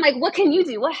connect. I'm like, what can you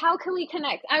do? How can we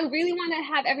connect? I really want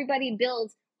to have everybody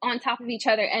build on top of each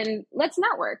other, and let's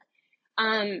network.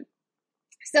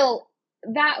 So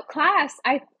that class,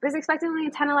 I was expecting only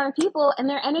 10, 11 people, and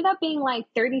there ended up being like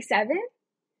 37.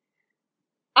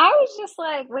 I was just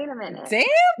like, wait a minute. Damn,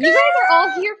 you guys are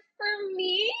all here for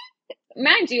me?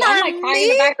 Mind you, I'm like crying in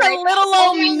the back. For little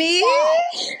old me?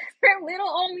 For little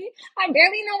old me. I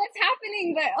barely know what's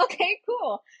happening, but okay,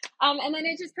 cool. And then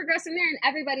it just progressed from there, and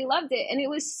everybody loved it. And it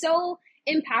was so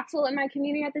impactful in my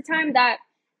community at the time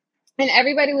and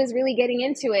everybody was really getting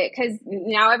into it, because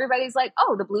now everybody's like,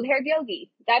 oh, the blue-haired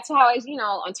yogi. That's how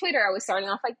on Twitter, I was starting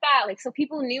off like that. Like, so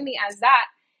people knew me as that.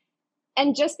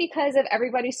 And just because of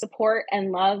everybody's support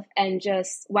and love and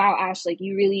just, wow, Ash, like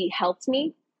you really helped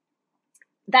me.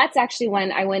 That's actually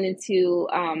when I went into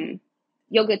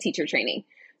yoga teacher training.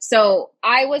 So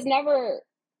I was never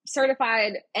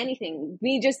certified anything.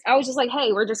 I was just like,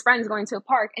 hey, we're just friends going to a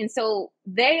park. And so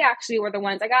they actually were the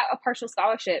ones, I got a partial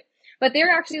scholarship, but they're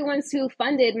actually the ones who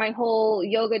funded my whole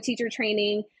yoga teacher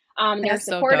training. They're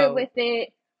supportive with it.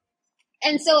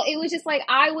 And so it was just like,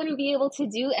 I wouldn't be able to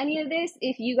do any of this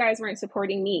if you guys weren't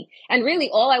supporting me. And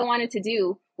really all I wanted to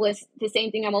do was the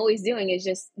same thing I'm always doing, is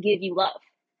just give you love.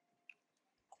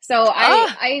 So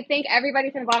I thank everybody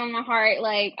from the bottom of my heart.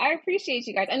 Like, I appreciate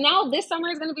you guys. And now this summer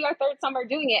is going to be our third summer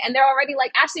doing it. And they're already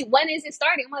like, Ashley, when is it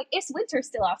starting? I'm like, it's winter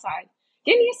still outside.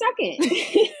 Give me a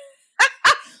second.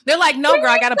 They're like, no, girl,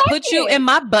 I got to put you in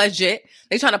my budget.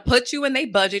 They trying to put you in their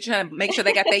budget, trying to make sure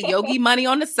they got their yogi money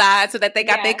on the side so that they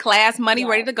got their class money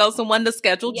ready to go. So when the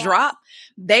schedule drop,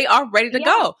 they are ready to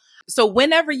go. So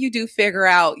whenever you do figure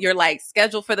out your like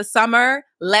schedule for the summer,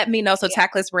 let me know so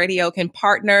Tactless Radio can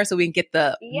partner so we can get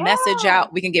the message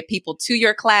out. We can get people to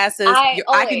your classes.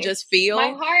 I can just feel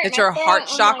that your heart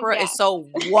chakra is so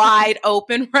wide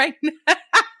open right now.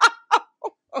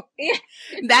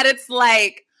 That it's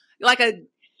like a...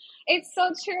 It's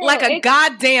so true. Like a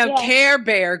goddamn Care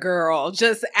Bear girl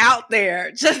just out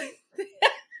there. Just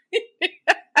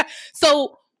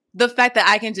So the fact that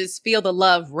I can just feel the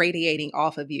love radiating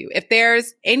off of you. If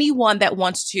there's anyone that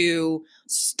wants to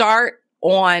start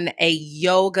on a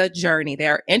yoga journey,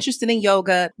 they're interested in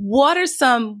yoga, what are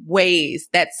some ways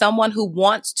that someone who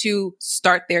wants to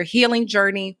start their healing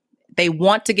journey, they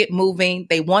want to get moving,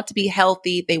 they want to be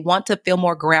healthy, they want to feel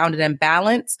more grounded and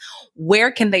balanced,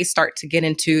 where can they start to get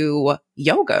into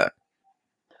yoga?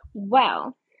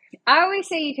 Well, I always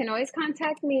say you can always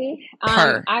contact me.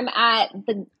 I'm at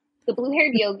the Blue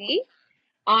Haired Yogi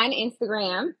on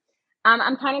Instagram.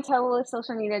 I'm kind of terrible with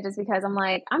social media just because I'm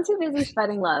like, I'm too busy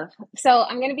spreading love. So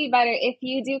I'm going to be better. If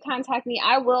you do contact me,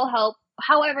 I will help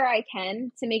however I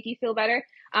can to make you feel better.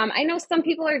 I know some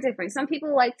people are different. Some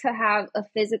people like to have a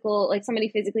physical, like somebody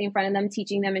physically in front of them,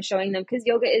 teaching them and showing them, because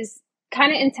yoga is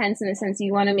kind of intense in the sense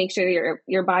you want to make sure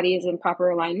your body is in proper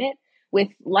alignment with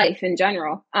life in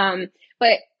general.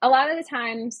 But a lot of the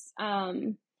times,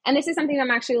 and this is something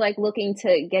I'm actually like looking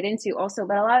to get into also,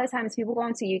 but a lot of the times people go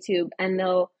onto YouTube and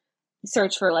they'll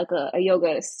search for like a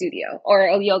yoga studio or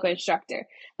a yoga instructor.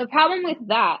 The problem with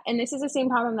that, and this is the same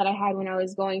problem that I had when I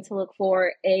was going to look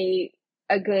for a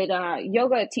good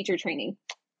yoga teacher training.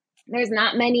 There's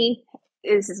not many,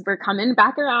 we're coming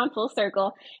back around full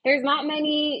circle. There's not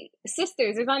many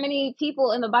sisters. There's not many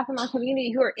people in the Black female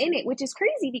community who are in it, which is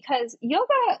crazy because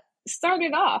yoga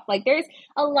started off like there's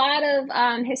a lot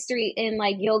of history in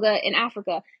like yoga in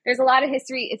Africa. There's a lot of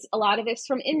history. A lot of it's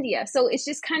from India. So it's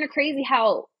just kind of crazy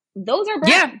how those are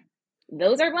brown,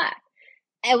 those are Black,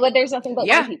 and there's nothing but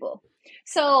white people.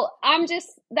 So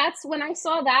that's when I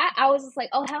saw that, I was just like,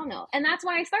 oh, hell no. And that's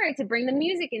why I started to bring the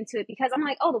music into it, because I'm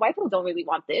like, oh, the white people don't really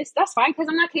want this. That's fine, because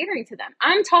I'm not catering to them.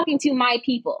 I'm talking to my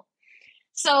people.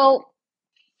 So,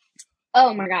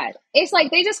 oh my God. It's like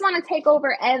they just want to take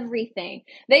over everything.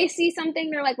 They see something,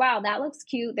 they're like, wow, that looks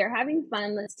cute. They're having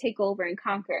fun. Let's take over and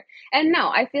conquer. And no,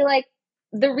 I feel like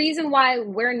the reason why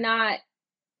we're not,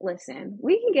 listen,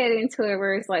 we can get into it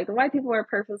where it's like the white people are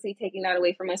purposely taking that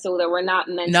away from us so that we're not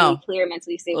mentally clear,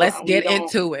 mentally stable. Let's get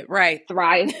into it, right?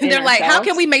 Thrive. They're like, how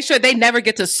can we make sure they never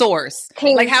get to source?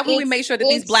 Like, how can we make sure that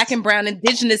these Black and brown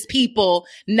indigenous people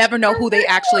never know who they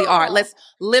actually are? Let's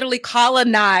literally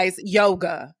colonize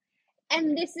yoga.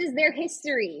 And this is their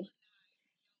history.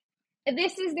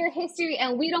 This is their history,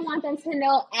 and we don't want them to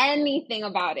know anything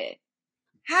about it.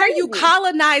 How are you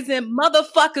colonizing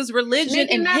motherfuckers' religion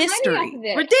and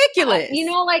history? Ridiculous.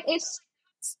 Like it's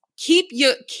keep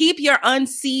your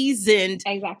unseasoned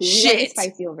shit. Really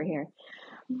spicy over here.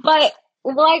 But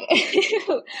like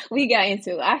we got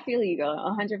into it. I feel you go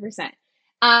 100%.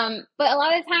 But a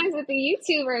lot of times with the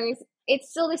YouTubers, it's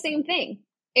still the same thing.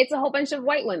 It's a whole bunch of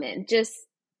white women just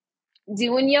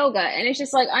doing yoga, and it's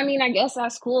just like, I mean, I guess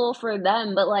that's cool for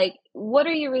them, but like, what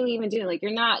are you really even doing? Like,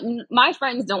 you're not, my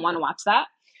friends don't want to watch that.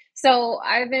 So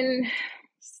I've been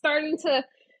starting to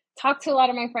talk to a lot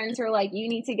of my friends who are like, you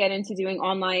need to get into doing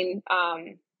online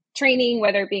training,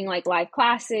 whether it being like live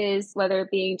classes, whether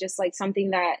it being just like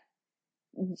something that,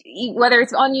 whether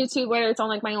it's on YouTube, whether it's on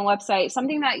like my own website,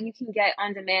 something that you can get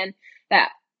on demand that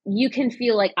you can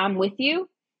feel like I'm with you,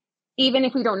 even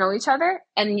if we don't know each other,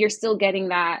 and you're still getting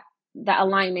that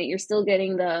alignment. You're still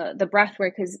getting the breath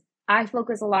work, because I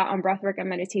focus a lot on breath work and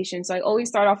meditation. So I always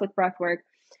start off with breath work,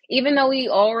 even though we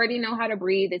already know how to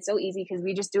breathe. It's so easy because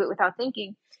we just do it without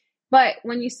thinking. But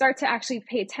when you start to actually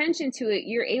pay attention to it,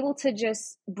 you're able to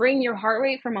just bring your heart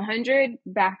rate from 100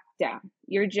 back down.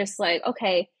 You're just like,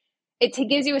 okay, it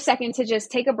gives you a second to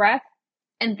just take a breath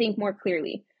and think more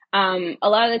clearly. A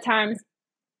lot of the times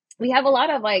we have a lot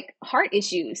of like heart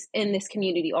issues in this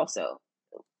community also.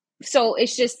 So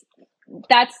it's just,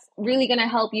 that's really going to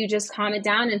help you just calm it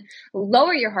down and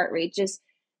lower your heart rate. Just,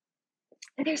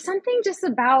 there's something just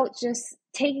about just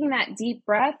taking that deep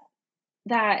breath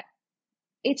that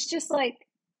it's just like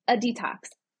a detox,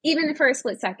 even for a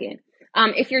split second,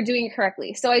 if you're doing it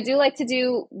correctly. So I do like to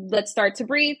do, let's start to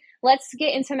breathe. Let's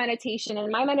get into meditation.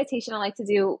 And my meditation I like to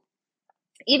do,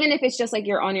 even if it's just like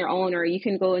you're on your own, or you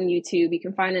can go on YouTube, you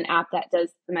can find an app that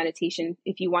does the meditation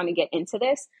if you want to get into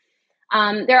this.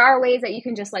 There are ways that you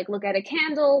can just like look at a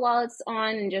candle while it's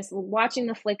on and just watching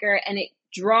the flicker, and it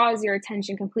draws your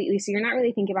attention completely. So you're not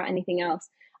really thinking about anything else.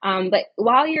 But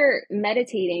while you're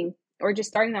meditating or just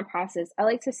starting that process, I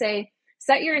like to say,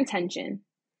 set your intention.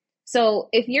 So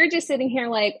if you're just sitting here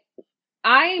like,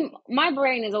 my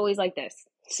brain is always like this.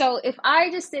 So if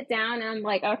I just sit down and I'm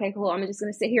like, okay, cool, I'm just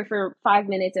going to sit here for 5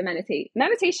 minutes and meditate.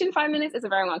 Meditation, 5 minutes is a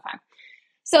very long time.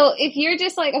 So if you're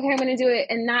just like, okay, I'm going to do it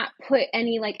and not put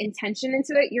any like intention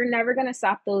into it, you're never going to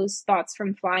stop those thoughts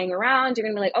from flying around. You're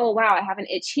going to be like, oh, wow, I have an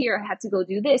itch here. I have to go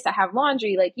do this. I have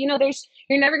laundry. Like, you're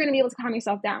never going to be able to calm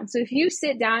yourself down. So if you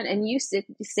sit down and you say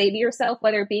to yourself,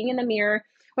 whether being in the mirror,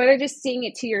 whether just seeing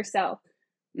it to yourself,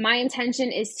 my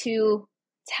intention is to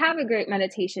have a great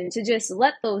meditation, to just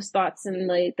let those thoughts and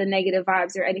like the negative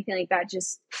vibes or anything like that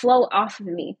just flow off of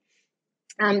me.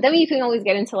 Then you can always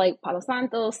get into like Palo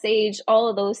Santo, sage, all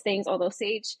of those things, although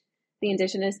sage, the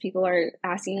indigenous people are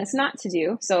asking us not to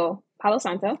do. So Palo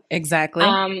Santo. Exactly.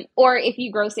 Or if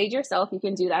you grow sage yourself, you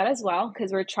can do that as well,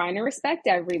 because we're trying to respect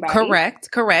everybody. Correct.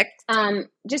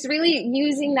 Just really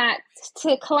using that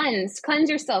to cleanse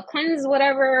yourself, cleanse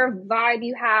whatever vibe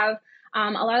you have.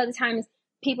 A lot of the times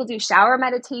people do shower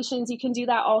meditations. You can do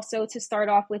that also to start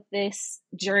off with this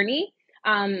journey.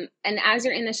 And as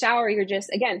you're in the shower, you're just,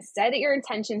 again, set your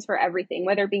intentions for everything,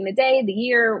 whether it being the day, the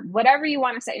year, whatever you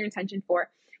want to set your intention for.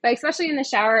 But especially in the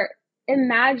shower,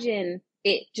 imagine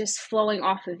it just flowing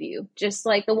off of you. Just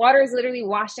like the water is literally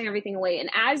washing everything away. And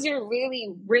as you're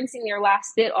really rinsing your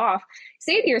last bit off,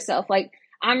 say to yourself, like,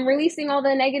 I'm releasing all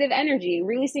the negative energy,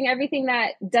 releasing everything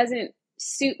that doesn't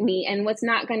suit me and what's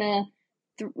not going to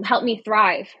help me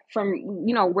thrive from,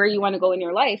 where you want to go in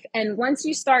your life. And once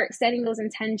you start setting those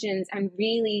intentions and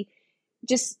really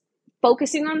just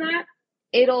focusing on that,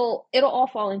 it'll all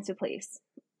fall into place.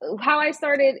 How I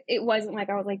started, it wasn't like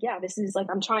I was like, yeah, this is like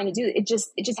I'm trying to do it. It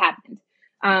just happened.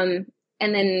 And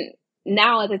then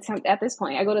now at this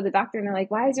point, I go to the doctor and they're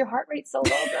like, why is your heart rate so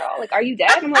low, girl? Like, are you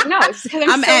dead? I'm like, no, it's because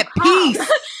I'm so at calm.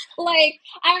 peace. Like,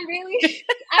 I'm really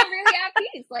at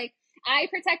peace. Like, I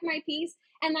protect my peace.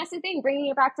 And that's the thing, bringing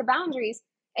it back to boundaries.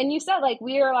 And you said, like,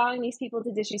 we are allowing these people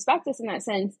to disrespect us in that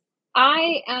sense.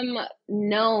 I am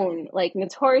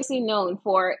notoriously known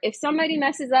for, if somebody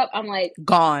messes up, I'm like,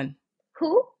 gone.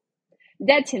 Who?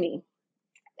 Dead to me.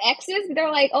 Exes,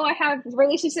 they're like, oh, I have a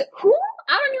relationship. Who?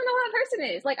 I don't even know who that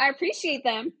person is. Like, I appreciate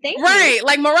them. Thank you. Right.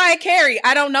 Like Mariah Carey.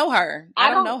 I don't know her.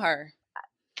 I don't know her.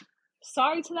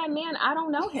 Sorry to that man. I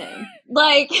don't know him.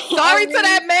 Like, sorry to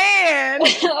that man.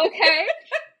 Okay.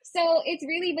 So it's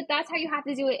really, but that's how you have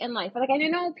to do it in life. Like, I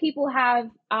know people have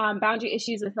boundary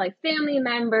issues with like family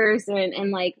members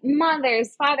and like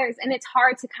mothers, fathers, and it's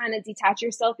hard to kind of detach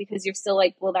yourself because you're still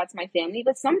like, well, that's my family.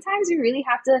 But sometimes you really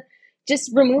have to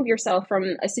just remove yourself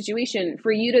from a situation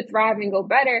for you to thrive and go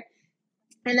better,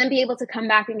 and then be able to come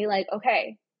back and be like,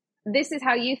 okay, this is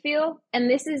how you feel, and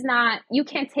this is not, you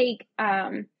can't take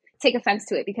offense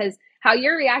to it, because how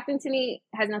you're reacting to me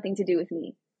has nothing to do with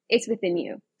me. It's within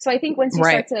you. So I think once you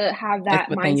start to have that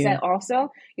mindset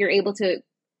also, you're able to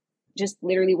just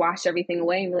literally wash everything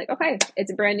away and be like, okay,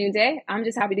 it's a brand new day. I'm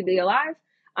just happy to be alive.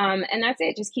 And that's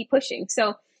it. Just keep pushing.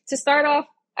 So to start off,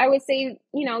 I would say,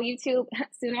 YouTube,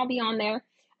 soon I'll be on there.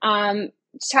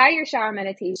 Try your shower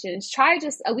meditations.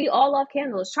 We all love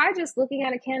candles. Try just looking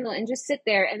at a candle and just sit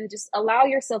there and just allow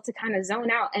yourself to kind of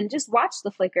zone out and just watch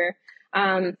the flicker.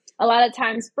 A lot of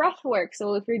times breath work.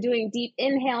 So if you're doing deep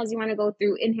inhales, you want to go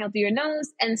through, inhale through your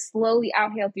nose and slowly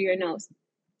exhale through your nose.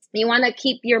 You want to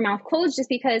keep your mouth closed, just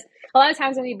because a lot of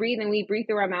times when we breathe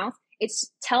through our mouth,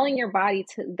 it's telling your body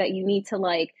that you need to,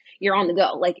 like, you're on the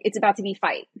go. Like, it's about to be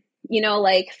fight,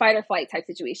 like fight or flight type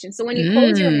situation. So when you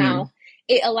close your mouth,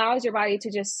 it allows your body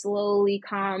to just slowly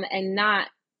calm and not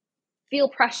feel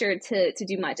pressured to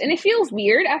do much. And it feels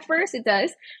weird at first, it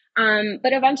does.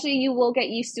 But eventually you will get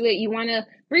used to it. You want to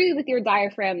breathe with your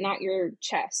diaphragm, not your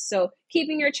chest. So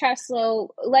keeping your chest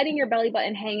low, letting your belly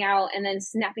button hang out, and then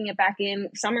snapping it back in.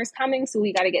 Summer's coming, so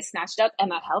we got to get snatched up,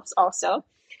 and that helps also.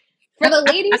 For the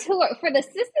ladies for the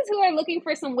sisters who are looking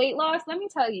for some weight loss, let me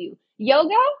tell you,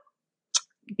 yoga,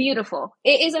 beautiful.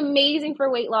 It is amazing for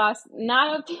weight loss.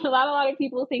 Not a lot of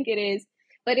people think it is,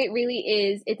 but it really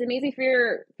is. It's amazing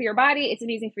for your body. It's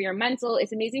amazing for your mental.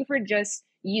 It's amazing for just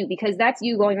you, because that's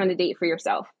you going on a date for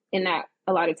yourself in that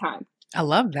a lot of time. I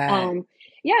love that.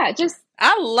 Yeah, just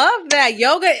I love that.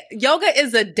 Yoga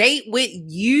is a date with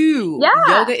you.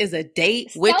 Yeah. Yoga is a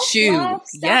date with you.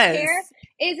 Self-care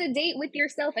is a date with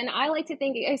yourself. And I like to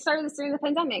think, I started this during the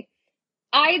pandemic.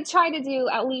 I try to do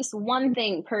at least one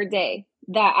thing per day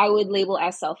that I would label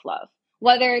as self-love.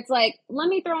 Whether it's like, let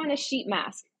me throw on a sheet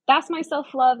mask. That's my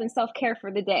self-love and self-care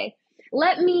for the day.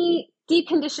 Let me deep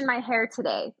condition my hair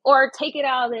today, or take it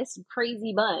out of this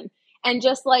crazy bun and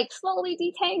just like slowly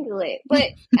detangle it. But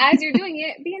as you're doing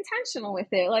it, be intentional with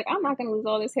it. Like, I'm not going to lose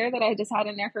all this hair that I just had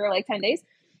in there for like 10 days.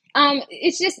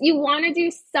 It's just, you want to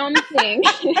do something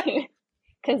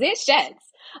because it sheds.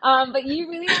 But you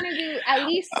really want to do at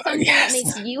least something that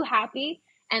makes you happy,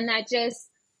 and that just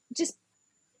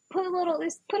put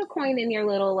a coin in your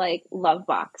little like love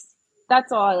box.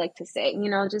 That's all I like to say. You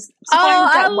know, just find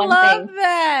that one thing. I love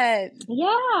that.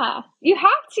 Yeah, you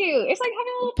have to. It's like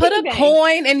having a little put a bank.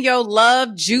 Coin in your love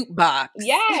jukebox.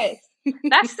 Yes,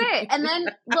 that's it. And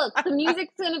then look, the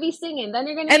music's gonna be singing. Then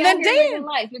you're gonna be out here living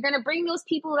life. You're gonna bring those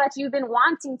people that you've been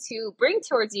wanting to bring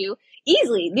towards you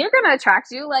easily. They're gonna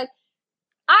attract you. Like,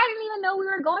 I didn't even know we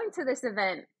were going to this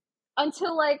event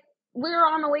until like we were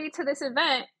on the way to this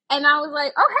event, and I was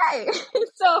like, okay.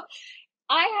 So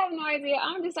I have no idea.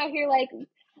 I'm just out here like,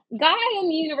 God and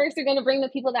the universe are going to bring the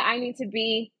people that I need to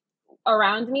be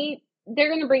around me. They're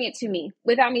going to bring it to me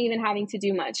without me even having to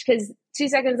do much. Because 2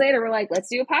 seconds later, we're like, let's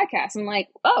do a podcast. I'm like,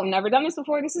 oh, never done this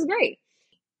before. This is great.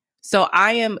 So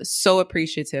I am so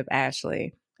appreciative,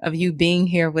 Ashley, of you being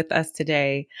here with us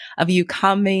today, of you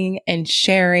coming and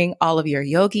sharing all of your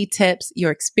yogi tips, your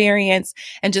experience,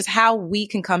 and just how we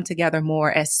can come together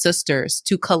more as sisters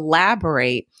to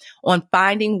collaborate on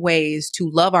finding ways to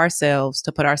love ourselves,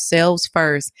 to put ourselves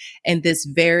first in this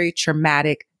very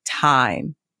traumatic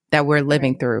time that we're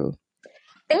living through.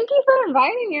 Thank you for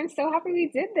inviting me. I'm so happy we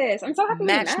did this. I'm so happy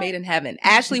Match made in heaven.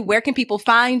 Ashley, where can people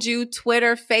find you?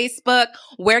 Twitter, Facebook?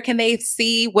 Where can they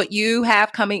see what you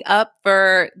have coming up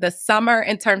for the summer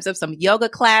in terms of some yoga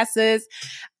classes?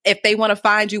 If they want to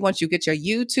find you once you get your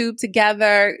YouTube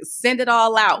together, send it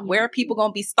all out. Where are people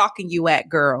going to be stalking you at,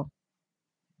 girl?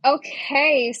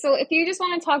 Okay. So if you just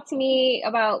want to talk to me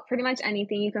about pretty much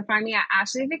anything, you can find me at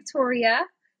Ashley Victoria,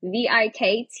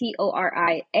 VIKTORIAA.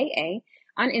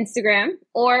 on Instagram,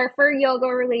 or for yoga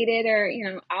related, or, you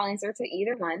know, I'll answer to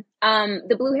either one.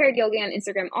 The Blue Haired Yogi on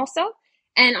Instagram also.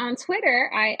 And on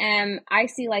Twitter, I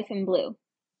see life in blue.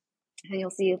 And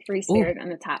you'll see a free spirit on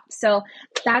the top. So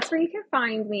that's where you can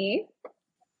find me.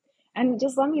 And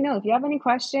just let me know if you have any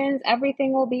questions.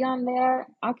 Everything will be on there.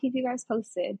 I'll keep you guys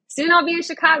posted. Soon I'll be in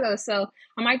Chicago, so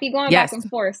I might be going back and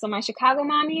forth. So my Chicago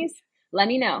mommies, let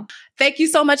me know. Thank you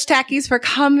so much, Tackies, for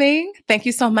coming. Thank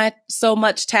you so much,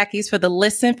 Tackies, for the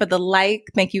listen, for the like.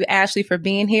 Thank you, Ashley, for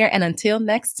being here. And until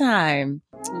next time,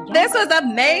 This was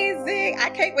amazing. I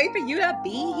can't wait for you to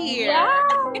be here.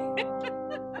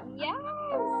 Yes.